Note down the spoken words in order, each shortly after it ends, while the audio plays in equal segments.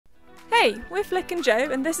Hey, we're Flick and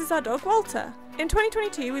Joe, and this is our dog Walter. In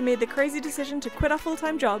 2022, we made the crazy decision to quit our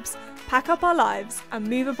full-time jobs, pack up our lives, and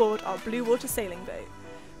move aboard our blue water sailing boat.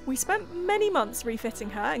 We spent many months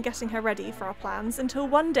refitting her and getting her ready for our plans until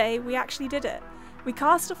one day we actually did it. We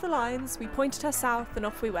cast off the lines, we pointed her south, and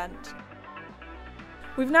off we went.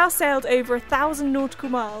 We've now sailed over 1,000 nautical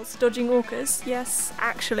miles, dodging orcas, yes,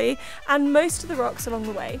 actually, and most of the rocks along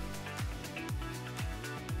the way.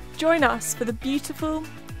 Join us for the beautiful,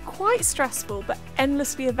 quite stressful, but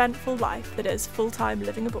endlessly eventful life that is full-time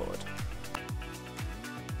living aboard.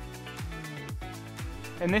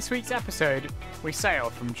 In this week's episode, we sail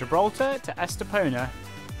from Gibraltar to Estepona,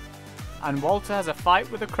 and Walter has a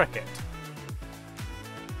fight with a cricket.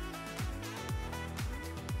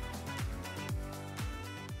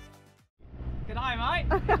 G'day mate,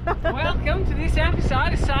 welcome to this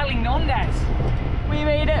episode of Sailing Nendaz. We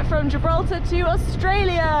made it from Gibraltar to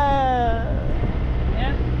Australia!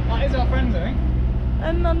 Yeah, that is our friends, I think.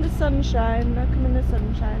 And under sunshine, I come in the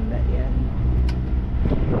sunshine, but yeah.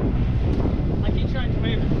 I keep trying to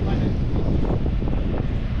move it, I know.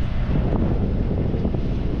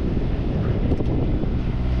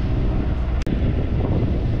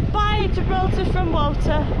 Bye Gibraltar from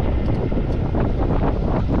Walter.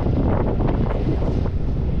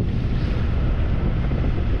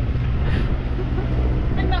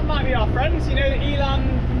 I think that might be our friends, you know, the Elan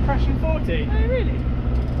Compression 40. Oh really?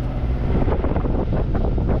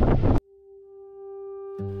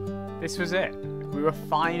 This was it. We were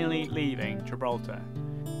finally leaving Gibraltar.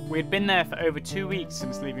 We had been there for over 2 weeks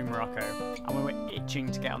since leaving Morocco, and we were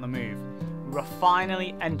itching to get on the move. We were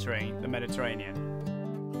finally entering the Mediterranean.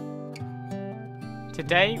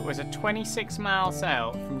 Today was a 26-mile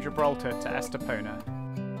sail from Gibraltar to Estepona.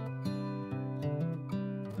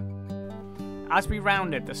 As we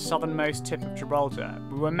rounded the southernmost tip of Gibraltar,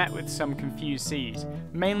 we were met with some confused seas,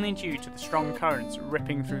 mainly due to the strong currents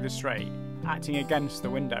ripping through the strait, acting against the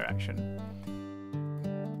wind direction.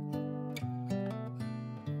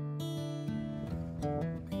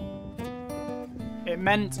 It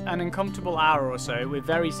meant an uncomfortable hour or so with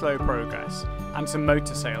very slow progress, and some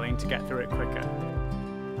motor sailing to get through it quicker.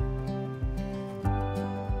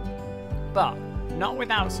 But not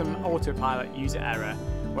without some autopilot user error,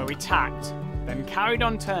 where we tacked, then carried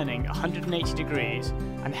on turning 180 degrees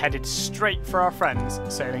and headed straight for our friends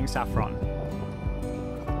sailing Saffron.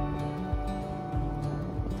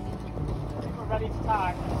 We're ready to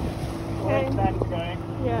tack. Okay. Where's Ben's going?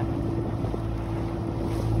 Yeah.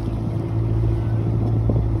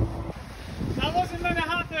 That wasn't going to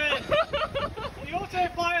happen! The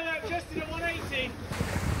autopilot just did a 180.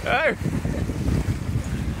 Oh!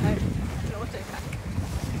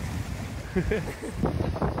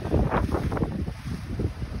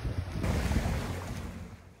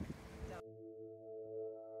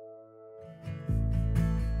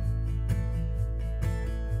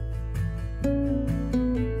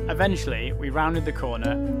 Eventually, we rounded the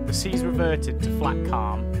corner, the seas reverted to flat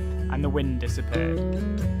calm, and the wind disappeared.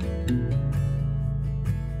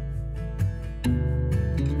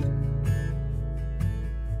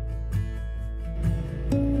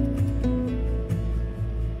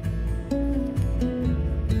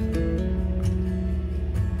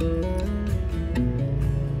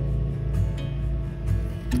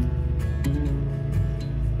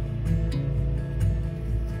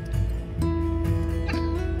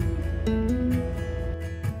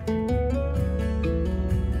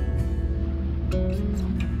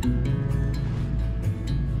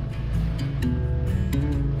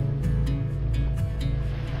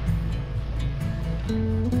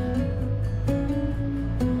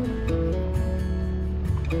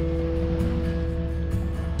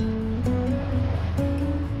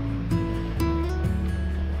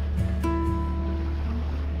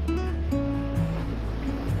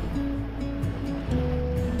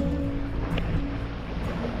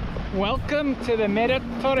 Welcome to the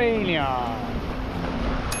Mediterranean.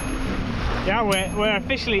 Yeah, we're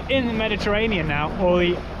officially in the Mediterranean now, or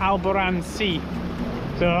the Alboran Sea.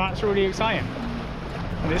 So that's really exciting.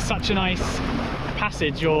 And it's such a nice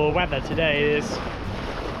passage or weather today.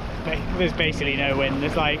 There's basically no wind.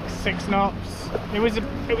 There's like 6 knots. It was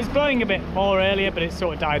blowing a bit more earlier, but it's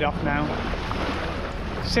sort of died off now.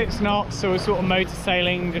 6 knots, so we're sort of motor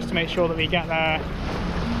sailing just to make sure that we get there,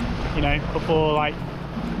 you know, before like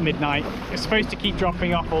midnight. It's supposed to keep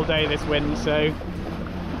dropping off all day, this wind, so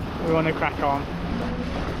we want to crack on.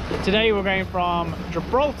 Today we're going from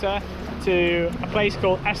Gibraltar to a place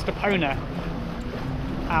called Estepona.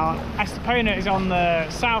 Estepona is on the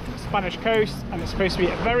south Spanish coast, and it's supposed to be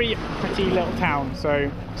a very pretty little town, so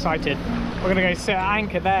excited. We're going to go sit at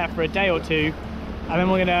anchor there for a day or two, and then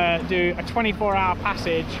we're gonna do a 24-hour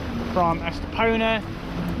passage from Estepona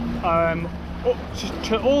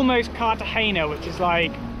to almost Cartagena, which is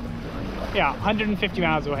like, yeah, 150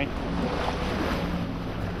 miles away.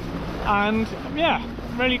 And yeah,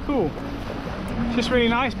 really cool. It's just really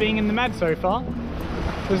nice being in the Med so far.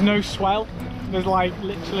 There's no swell. There's like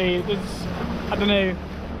literally, I don't know,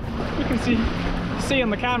 you can see on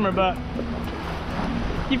the camera, but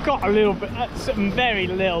you've got a little bit, some very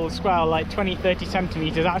little swell, like 20-30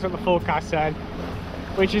 centimeters. That's what the forecast said,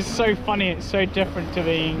 which is so funny. It's so different to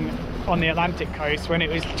being on the Atlantic coast when it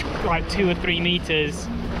was like 2 or 3 meters.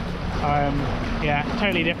 Yeah,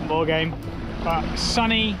 totally different ball game, but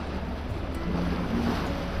sunny,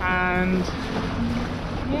 and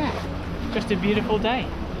yeah, just a beautiful day.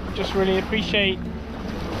 Just really appreciate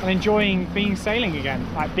and enjoying being sailing again,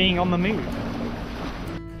 like being on the move.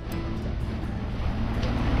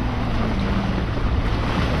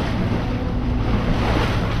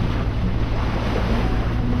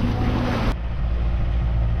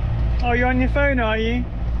 Oh, you're on your phone, are you?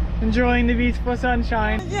 Enjoying the beautiful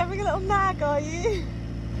sunshine? Are you having a little nag, are you?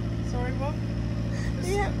 Sorry, what?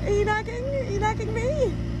 Are you nagging? Are you nagging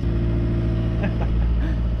me?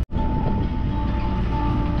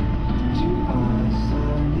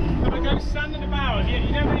 Go stand in the bow. You've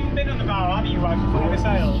never even been on the bow, have you, before the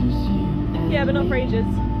sail? Yeah, but not for ages.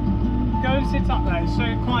 Go and sit up there, it's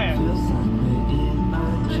so quiet.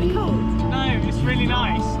 It's really cold. No, it's really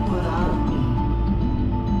nice.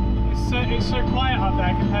 It's so quiet up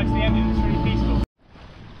there compared to the engine, it's really peaceful.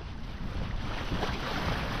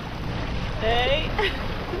 Hey!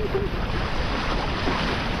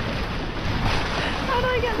 How do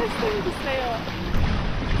I get this thing to stay up?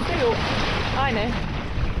 Stay up. I know.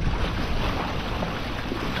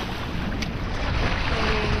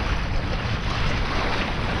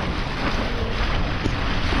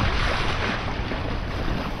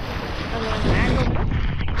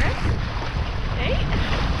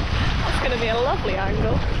 Going to be a lovely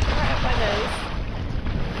angle right up my nose.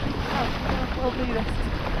 Oh, we'll do this.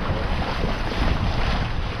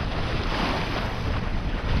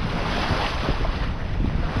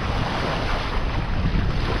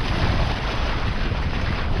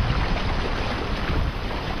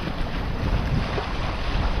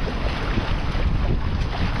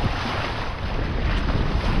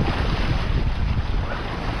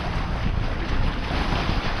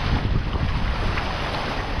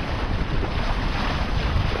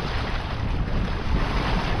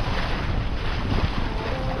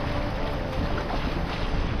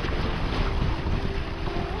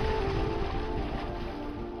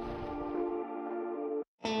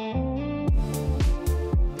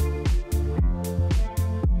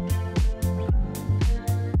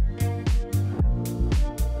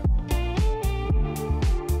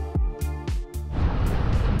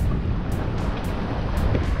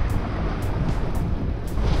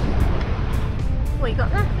 What you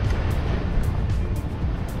got there?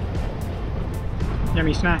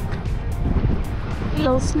 Yummy snack.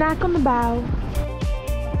 Little snack on the bow.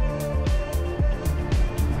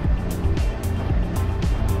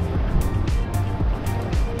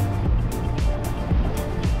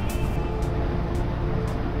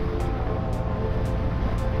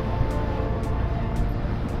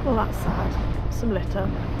 Well, that's sad. Some litter.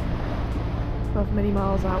 However many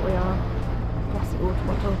miles out we are. Plastic water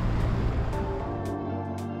bottle.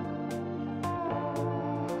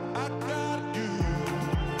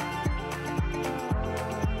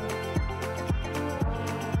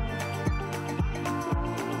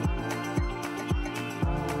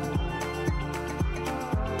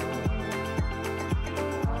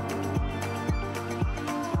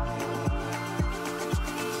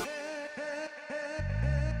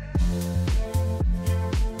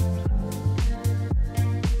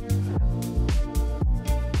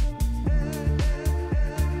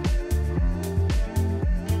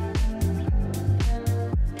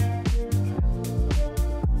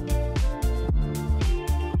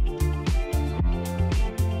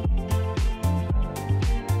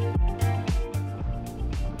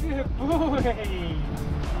 Boy!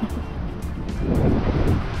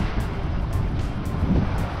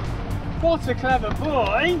 What a clever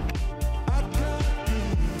boy!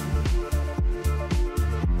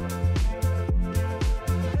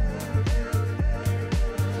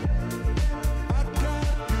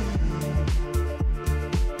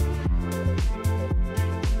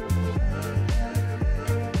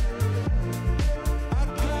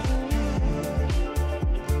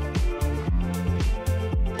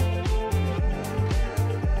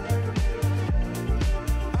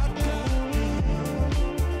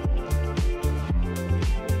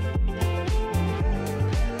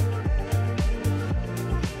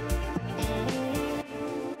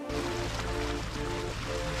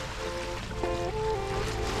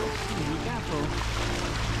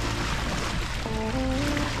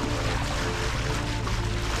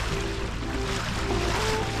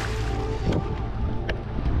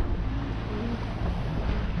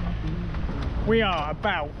 We are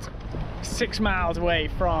about 6 miles away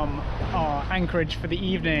from our anchorage for the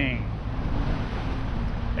evening.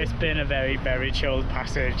 It's been a very, very chilled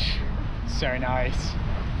passage. So nice.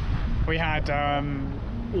 We had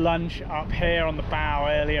lunch up here on the bow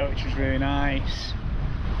earlier, which was really nice.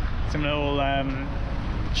 Some little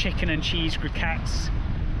chicken and cheese croquettes.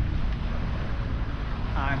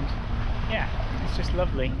 And yeah, it's just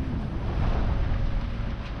lovely.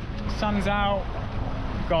 Sun's out.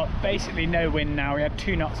 We've got basically no wind now. We had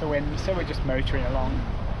 2 knots of wind, so we're just motoring along.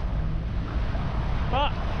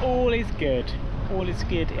 But all is good. All is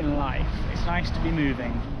good in life. It's nice to be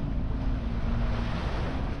moving.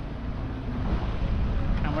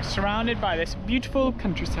 And we're surrounded by this beautiful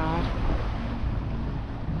countryside.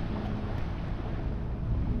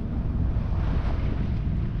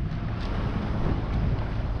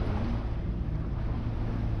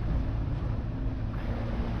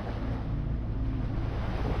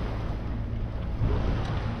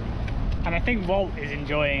 And I think Walt is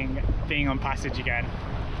enjoying being on passage again.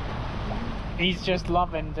 He's just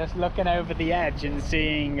loving just looking over the edge and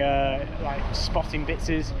seeing like spotting bits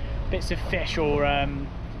of fish, or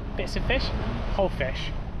whole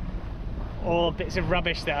fish, or bits of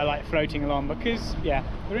rubbish that are like floating along, because yeah,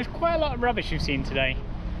 there is quite a lot of rubbish we've seen today.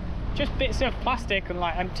 Just bits of plastic and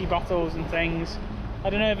like empty bottles and things. I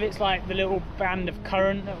don't know if it's like the little band of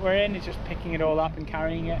current that we're in is just picking it all up and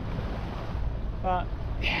carrying it, but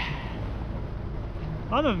yeah.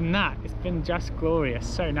 Other than that, it's been just glorious,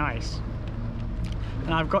 so nice.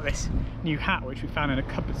 And I've got this new hat which we found in a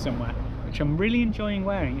cupboard somewhere, which I'm really enjoying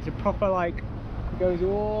wearing. It's a proper, like, goes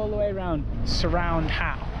all the way around surround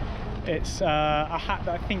hat. It's a hat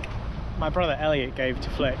that I think my brother Elliot gave to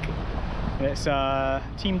Flick. It's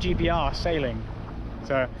Team GBR Sailing.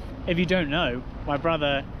 So if you don't know, my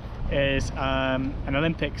brother is an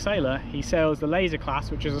Olympic sailor. He sails the laser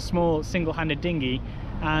class, which is a small single-handed dinghy,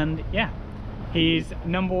 and yeah, he's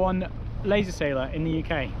 #1 laser sailor in the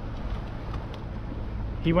UK.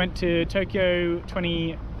 He went to Tokyo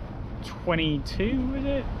 2022, was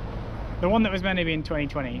it? The one that was meant to be in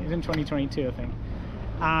 2020. It was in 2022, I think.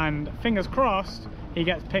 And fingers crossed, he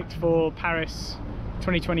gets picked for Paris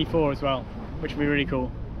 2024 as well, which would be really cool.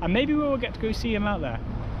 And maybe we'll get to go see him out there.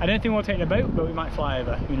 I don't think we'll take the boat, but we might fly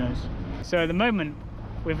over, who knows. So at the moment,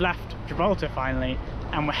 we've left Gibraltar finally,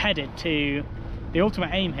 and we're headed to, the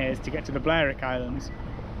ultimate aim here is to get to the Balearic Islands.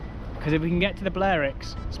 Because if we can get to the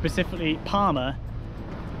Balearics, specifically Palma,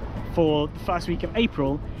 for the first week of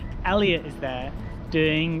April, Elliot is there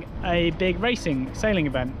doing a big sailing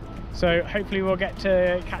event. So hopefully we'll get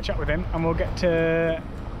to catch up with him and we'll get to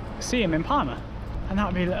see him in Palma. And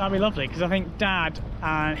that'd be lovely, because I think Dad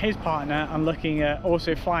and his partner are looking at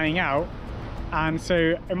also flying out, and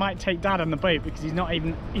so it might take Dad on the boat because he's not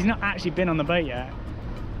actually been on the boat yet,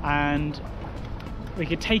 and we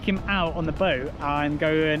could take him out on the boat and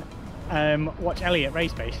go and watch Elliot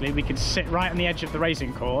race. Basically, we could sit right on the edge of the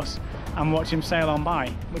racing course and watch him sail on by,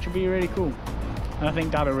 which would be really cool. And I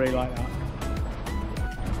think Dad will really like that.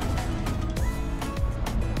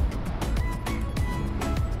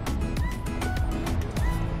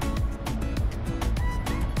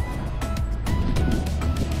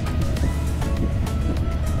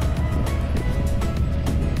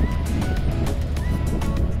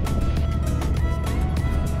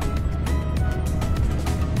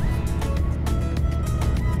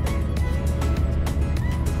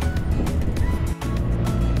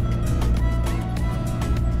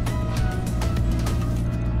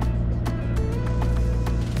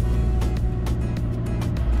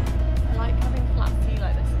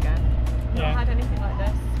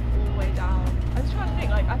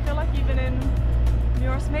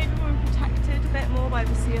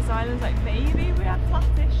 Islands, like maybe we had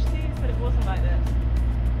flattish seas, but it wasn't like this.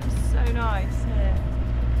 It was so nice here.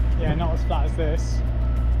 Yeah, not as flat as this.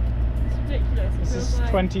 It's ridiculous. This is like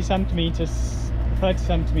 20 centimetres, 30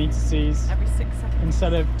 centimetre seas. Every 6 seconds.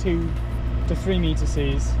 Instead of 2 to 3 metre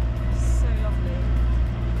seas. So lovely.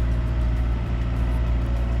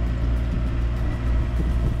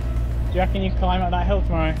 Do you reckon you can climb up that hill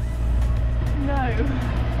tomorrow? No.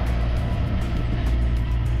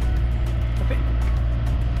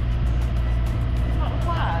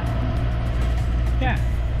 Yeah,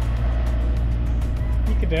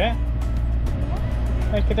 you could do it.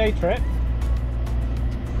 Make a day trip.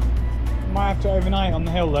 Might have to overnight on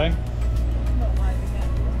the hill though. Not wide again,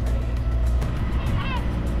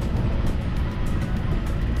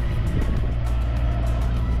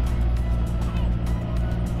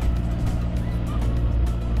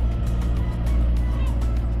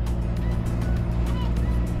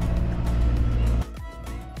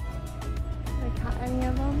 Can I cut any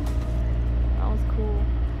of them? Oh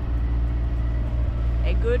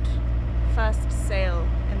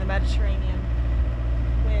Mediterranean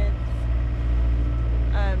with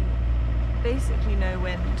basically no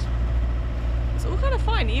wind. It's all kind of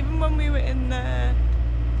fine, even when we were in the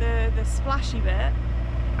splashy bit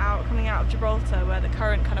coming out of Gibraltar where the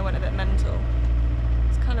current kind of went a bit mental.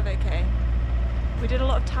 It's kind of okay. We did a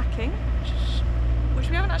lot of tacking, which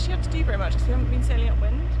we haven't actually had to do very much because we haven't been sailing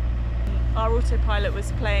upwind. Our autopilot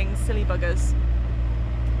was playing silly buggers,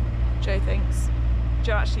 Joe thinks.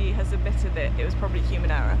 Joe actually has admitted that it was probably human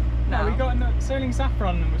error. No, we got Sailing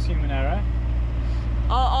Saffron was human error.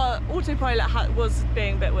 Our autopilot was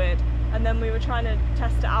being a bit weird, and then we were trying to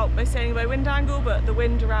test it out by sailing by wind angle, but the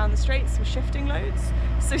wind around the straits was shifting loads,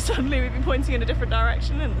 so suddenly we'd be pointing in a different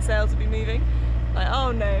direction and the sails would be moving. Like,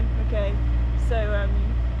 oh no, okay. So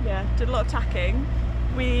yeah, did a lot of tacking.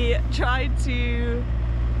 We tried to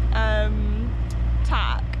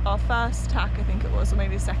tack, our first tack I think it was, or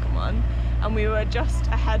maybe the second one, and we were just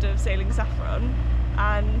ahead of Sailing Saffron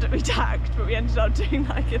and we tacked, but we ended up doing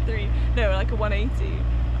like a 180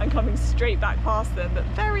 and coming straight back past them, but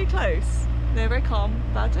very close. They were very calm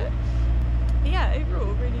about it. But yeah,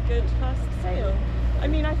 overall really good first sail. I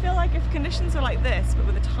mean, I feel like if conditions were like this but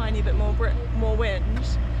with a tiny bit more wind,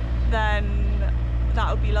 then that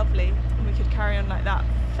would be lovely and we could carry on like that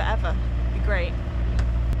forever. It'd be great.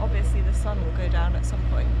 Obviously the sun will go down at some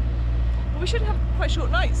point, but we should have quite short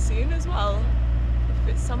nights soon as well if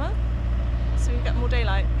it's summer, so we get more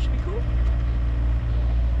daylight, which should be cool.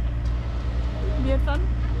 Have you had fun?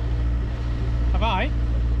 Have I?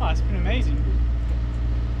 Oh, it's been amazing.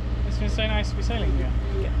 It's been so nice to be sailing here.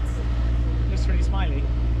 Yes. Just really smiley.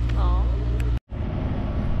 Aww.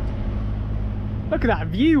 Look at that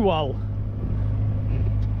view wall.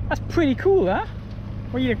 That's pretty cool, huh?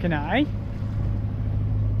 What are you looking at, eh?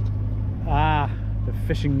 Ah, the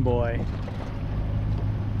fishing boy.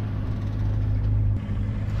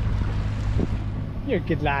 You're a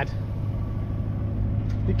good lad.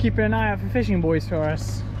 You're keeping an eye out for fishing boys for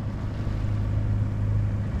us.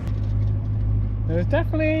 There's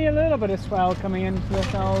definitely a little bit of swell coming into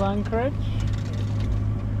this old anchorage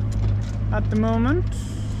at the moment.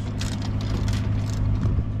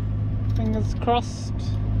 Fingers crossed.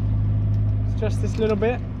 It's just this little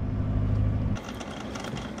bit.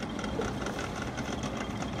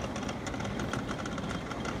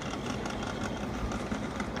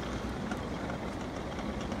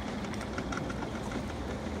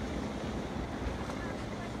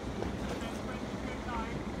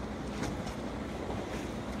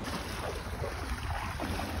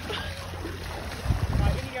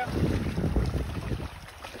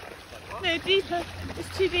 No, deeper.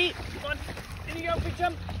 It's too deep. Come on, in you go, big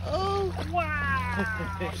jump. Oh, Wow!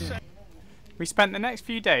 We spent the next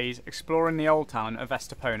few days exploring the old town of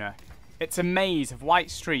Estepona. It's a maze of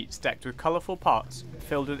white streets decked with colourful pots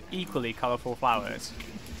filled with equally colourful flowers.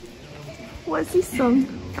 what's this song?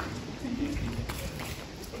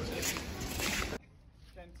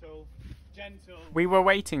 Gentle, gentle. We were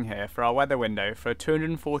waiting here for our weather window for a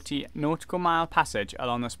 240 nautical mile passage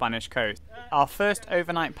along the Spanish coast. Our first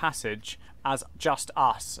overnight passage as just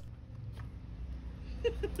us.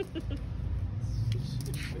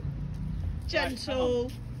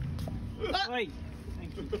 Gentle. Wait.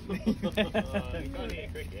 Thank you. Can't eat a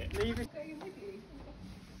cricket. Leave it.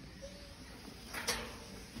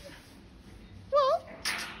 What?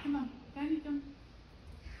 Come on, Danny, jump.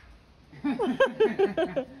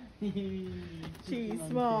 She's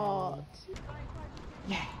smart.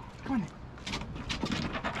 Yeah, come on then.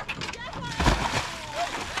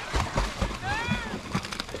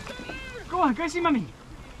 Go on, go see mummy.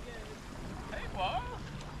 Hey, what?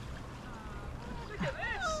 Look at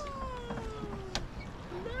this.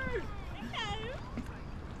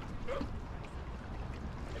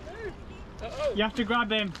 Uh-oh. You have to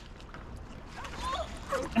grab him.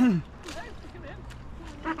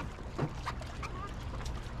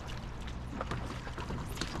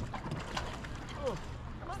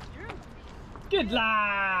 Good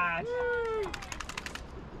lad.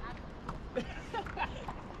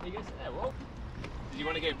 He goes there, Wolf. Did you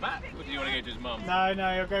want to go back or do you want to go to his mum? No,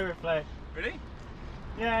 no, you'll go with Flo. Really?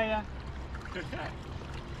 Yeah, yeah. Okay.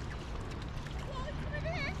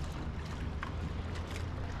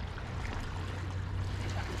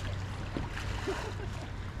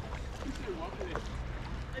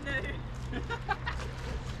 I know.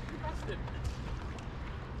 Bastard.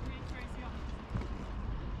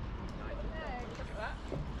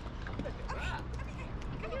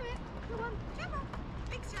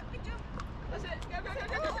 That's it. Go, go, go,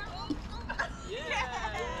 go, go. Yeah.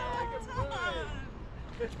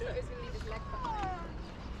 Good boy. He's going to leave his leg behind.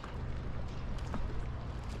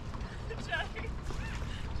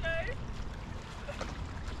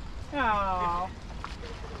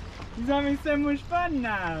 having so much fun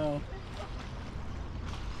now.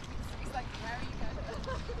 He's like, where are you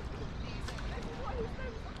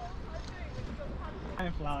going?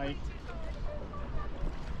 And fly.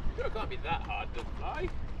 Sure, it can't be that hard to fly.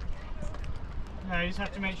 No, you just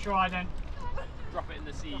have to make sure I don't Drop it in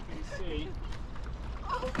the sea. see.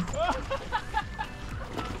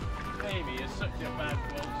 Amy is such a bad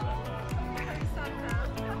close-up.